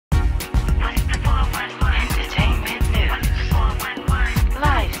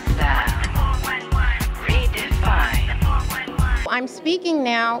speaking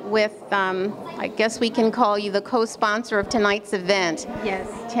now with, I guess we can call you the co-sponsor of tonight's event. Yes.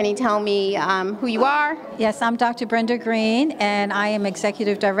 Can you tell me who you are? Yes, I'm Dr. Brenda Greene, and I am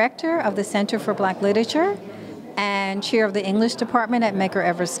Executive Director of the Center for Black Literature and Chair of the English Department at Medgar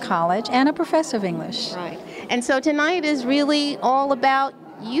Evers College and a Professor of English. Right. And so tonight is really all about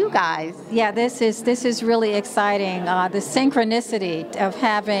you guys. Yeah, this is really exciting. The synchronicity of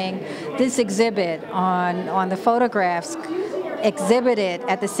having this exhibit on the photographs exhibited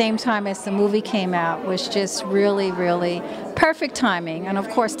at the same time as the movie came out was just really, really perfect timing. And of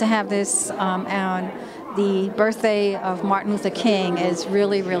course, to have this on the birthday of Martin Luther King is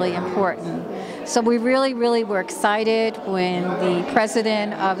really, really important. So we really, really were excited when the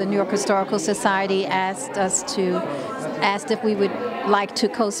president of the New York Historical Society asked if we would like to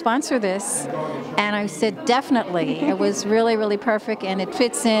co-sponsor this, and I said definitely. It was really, really perfect, and it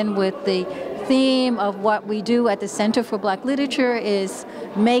fits in with the theme of what we do at the Center for Black Literature is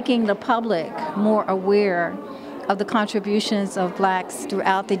making the public more aware of the contributions of blacks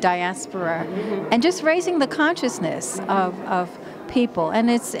throughout the diaspora, and just raising the consciousness of people. And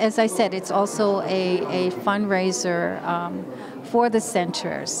it's, as I said, it's also a fundraiser for the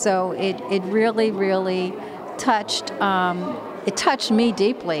center. So it really, really touched me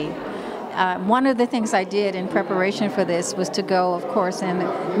deeply. One of the things I did in preparation for this was to go, of course,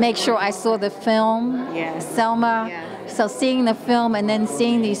 and make sure I saw the film, Yes. Selma. Yes. So seeing the film and then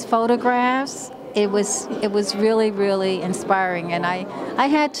seeing these photographs, it was really, really inspiring. And I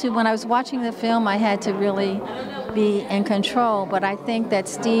had to, when I was watching the film, I had to really be in control. But I think that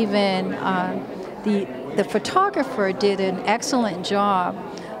Stephen, the photographer, did an excellent job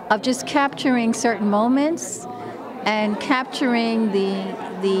of just capturing certain moments and capturing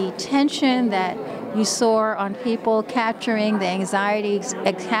the tension that you saw on people, capturing the anxiety,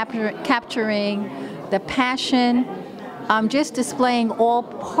 capturing the passion, just displaying all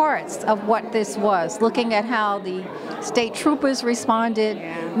parts of what this was, looking at how the state troopers responded,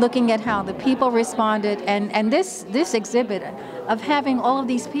 looking at how the people responded, and this exhibit of having all of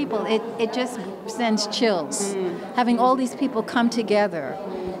these people, it just sends chills, having all these people come together.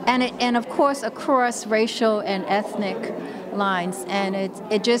 And of course across racial and ethnic lines, and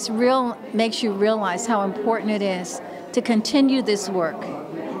it just makes you realize how important it is to continue this work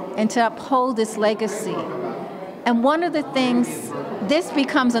and to uphold this legacy. And one of the things, this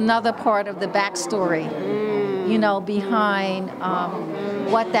becomes another part of the backstory, behind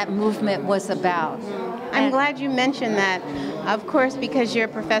what that movement was about. I'm glad you mentioned that. Of course, because you're a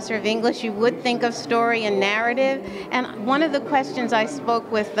professor of English, you would think of story and narrative. And one of the questions I spoke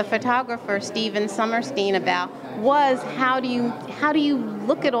with the photographer, Stephen Somerstein, about was how do you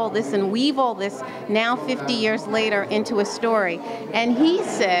look at all this and weave all this now 50 years later into a story? And he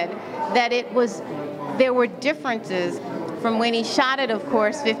said that there were differences from when he shot it, of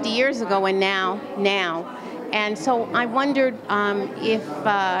course, 50 years ago and now. And so I wondered if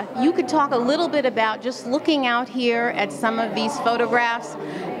you could talk a little bit about just looking out here at some of these photographs,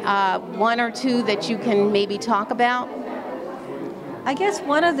 one or two that you can maybe talk about. I guess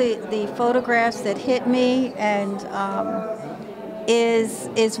one of the photographs that hit me and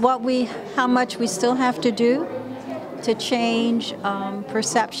is how much we still have to do to change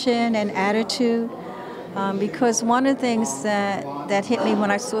perception and attitude. Because one of the things that hit me when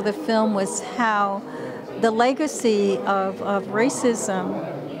I saw the film was how the legacy of racism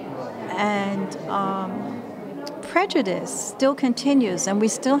and prejudice still continues, and we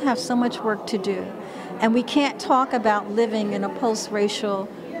still have so much work to do. And we can't talk about living in a post-racial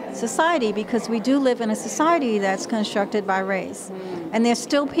society because we do live in a society that's constructed by race. And there's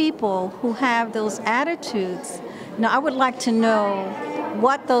still people who have those attitudes. Now, I would like to know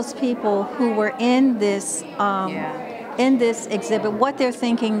what those people who were in this exhibit, what they're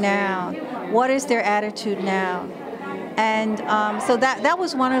thinking now, what is their attitude now. And so that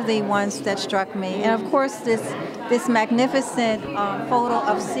was one of the ones that struck me. And of course, this magnificent photo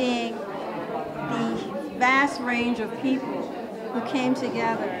of seeing the vast range of people who came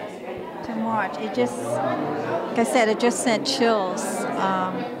together to march. It just, like I said, it just sent chills.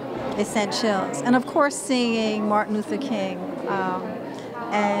 It sent chills. And of course, seeing Martin Luther King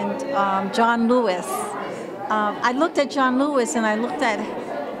and John Lewis. I looked at John Lewis and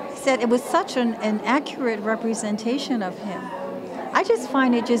said it was such an accurate representation of him. I just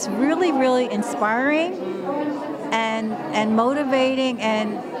find it just really, really inspiring and motivating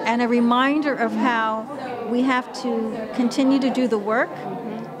and a reminder of how we have to continue to do the work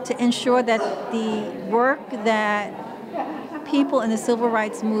to ensure that the work that people in the civil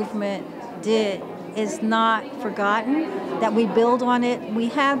rights movement did is not forgotten, that we build on it. We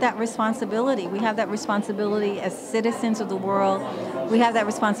have that responsibility. We have that responsibility as citizens of the world. We have that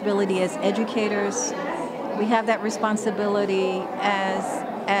responsibility as educators. We have that responsibility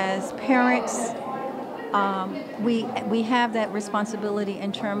as parents. We have that responsibility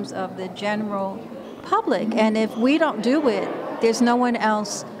in terms of the general public. And if we don't do it, there's no one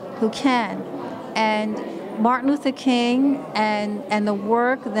else who can. And Martin Luther King and the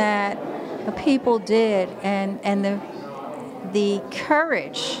work that the people did and the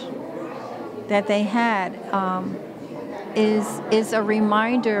courage that they had is a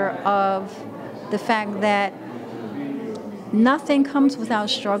reminder of the fact that nothing comes without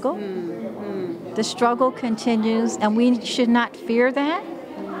struggle. The struggle continues, and we should not fear that.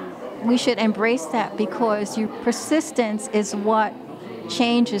 We should embrace that, because your persistence is what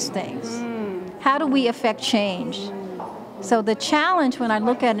changes things. How do we affect change? So the challenge when I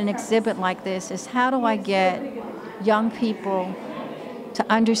look at an exhibit like this is, how do I get young people to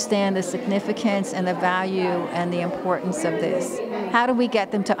understand the significance and the value and the importance of this? How do we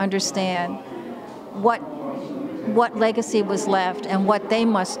get them to understand what legacy was left and what they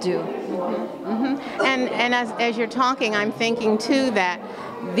must do? And as you're talking, I'm thinking too that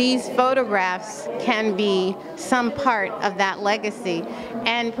these photographs can be some part of that legacy,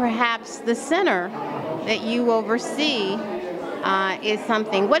 and perhaps the center that you oversee is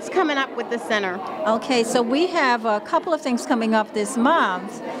something. What's coming up with the center? Okay, so we have a couple of things coming up this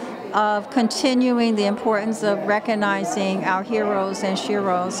month of continuing the importance of recognizing our heroes and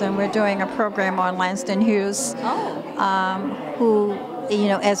sheroes, and we're doing a program on Langston Hughes, who, you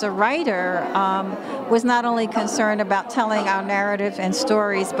know, as a writer, was not only concerned about telling our narrative and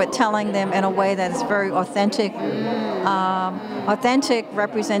stories, but telling them in a way that is very authentic, authentic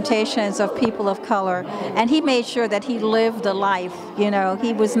representations of people of color. And he made sure that he lived a life. You know,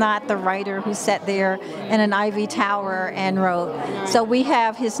 he was not the writer who sat there in an ivory tower and wrote. So we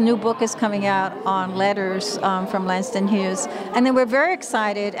have, his new book is coming out on letters from Langston Hughes. And then we're very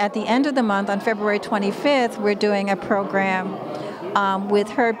excited, at the end of the month, on February 25th, we're doing a program with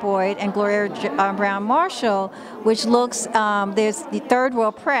Herb Boyd and Gloria Brown Marshall, which looks, there's the Third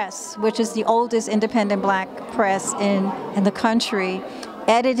World Press, which is the oldest independent black press in the country,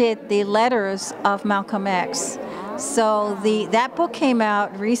 edited the letters of Malcolm X. So that book came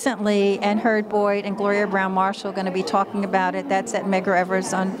out recently, and Herb Boyd and Gloria Brown Marshall are going to be talking about it. That's at Medgar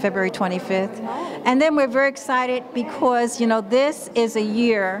Evers on February 25th. And then we're very excited because, you know, this is a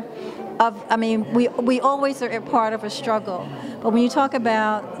year of, I mean, we always are a part of a struggle. But when you talk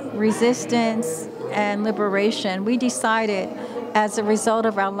about resistance and liberation, we decided as a result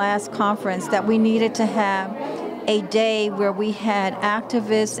of our last conference that we needed to have a day where we had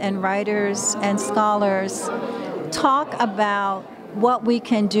activists and writers and scholars talk about what we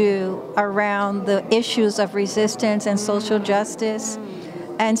can do around the issues of resistance and social justice.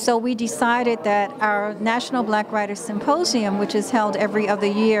 And so we decided that our National Black Writers Symposium, which is held every other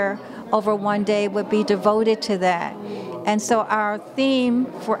year over one day, would be devoted to that. And so our theme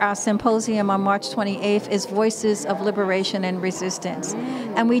for our symposium on March 28th is Voices of Liberation and Resistance.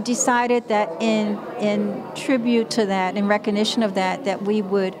 And we decided that in tribute to that, in recognition of that, that we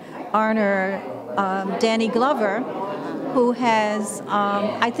would honor Danny Glover, who has,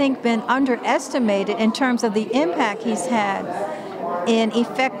 I think, been underestimated in terms of the impact he's had in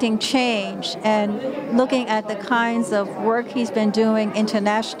effecting change and looking at the kinds of work he's been doing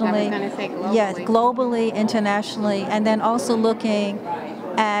internationally. Globally. Yes, globally, internationally, and then also looking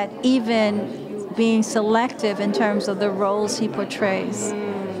at even being selective in terms of the roles he portrays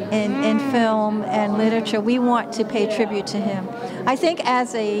in film and literature. We want to pay tribute to him. I think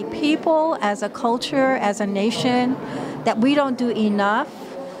as a people, as a culture, as a nation, that we don't do enough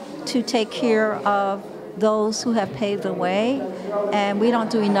to take care of those who have paved the way, and we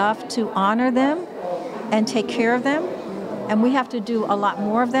don't do enough to honor them and take care of them, and we have to do a lot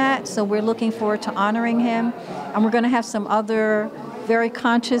more of that. So we're looking forward to honoring him, and we're going to have some other very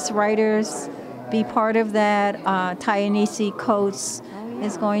conscious writers be part of that. Tyanisi Coates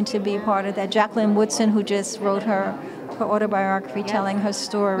is going to be part of that. Jacqueline Woodson, who just wrote her autobiography, telling her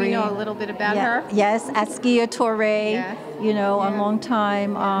story. We know a little bit about her. Yes, Askia Touré, you know, a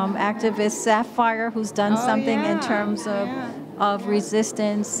long-time activist. Sapphire, who's done something in terms of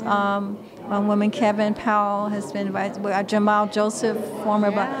resistance. Women, Kevin Powell has been invited. Jamal Joseph,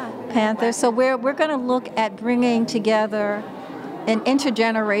 former Panther. So we're going to look at bringing together an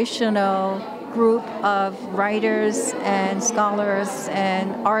intergenerational group of writers and scholars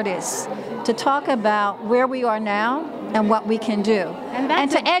and artists to talk about where we are now and what we can do,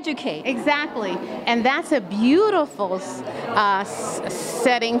 and to educate. Exactly. And that's a beautiful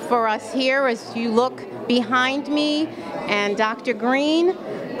setting for us here. As you look behind me and Dr. Greene,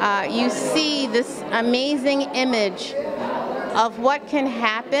 you see this amazing image of what can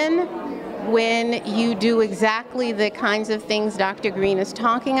happen when you do exactly the kinds of things Dr. Greene is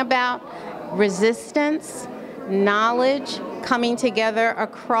talking about: resistance, knowledge, coming together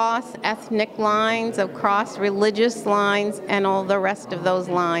across ethnic lines, across religious lines, and all the rest of those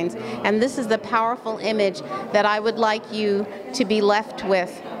lines. And this is the powerful image that I would like you to be left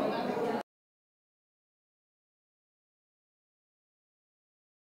with